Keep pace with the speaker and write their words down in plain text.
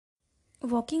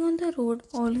Walking on the road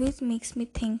always makes me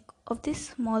think of these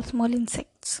small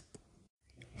insects.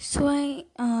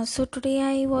 So today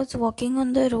I was walking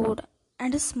on the road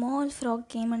and a small frog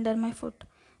came under my foot.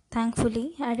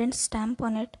 Thankfully, I didn't stamp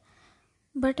on it,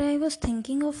 but I was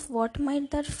thinking of what might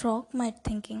that frog might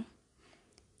thinking.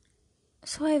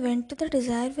 So I went to the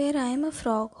desire where I am a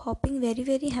frog hopping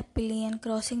very happily and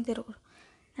crossing the road,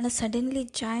 and a suddenly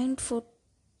giant foot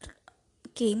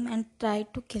came and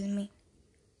tried to kill me,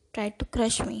 tried to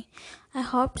crush me. I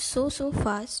hopped so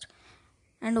fast,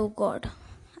 and oh God,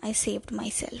 I saved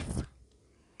myself.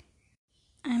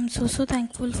 I am so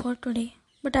thankful for today,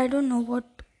 but I don't know what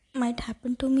might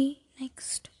happen to me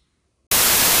next.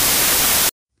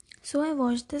 So I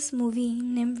watched this movie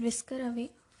named Whisker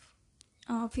Away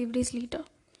a few days later.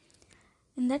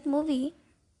 In that movie,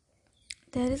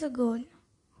 there is a girl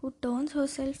who turns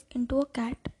herself into a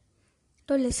cat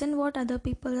to listen what other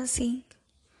people are saying,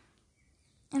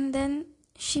 and then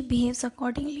she behaves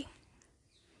accordingly.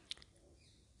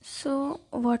 So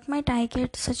what might I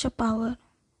get such a power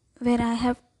where I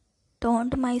have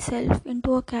turned myself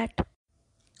into a cat?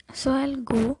 So I'll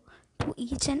go to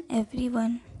each and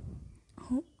everyone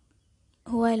who,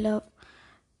 who I love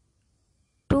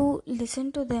to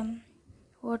listen to them,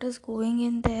 what is going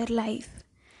in their life,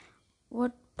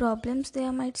 what problems they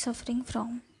are might suffering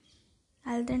from.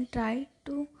 I'll then try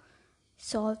to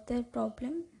solve their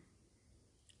problem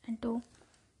and to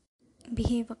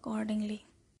behave accordingly.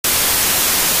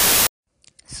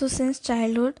 So since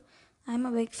childhood, I'm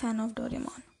a big fan of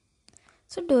Doraemon.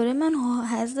 So Doraemon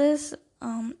has this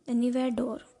anywhere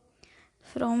door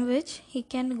from which he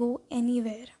can go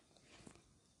anywhere.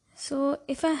 So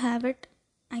if I have it,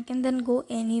 I can then go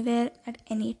anywhere at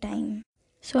any time.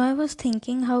 So I was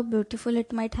thinking how beautiful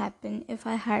it might happen if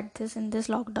I had this in this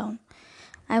lockdown.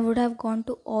 I would have gone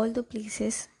to all the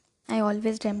places I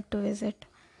always dreamt to visit.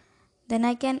 Then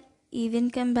I can even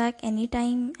come back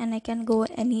anytime and I can go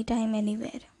anytime,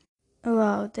 anywhere.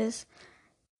 Wow, this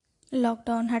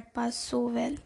lockdown had passed so well.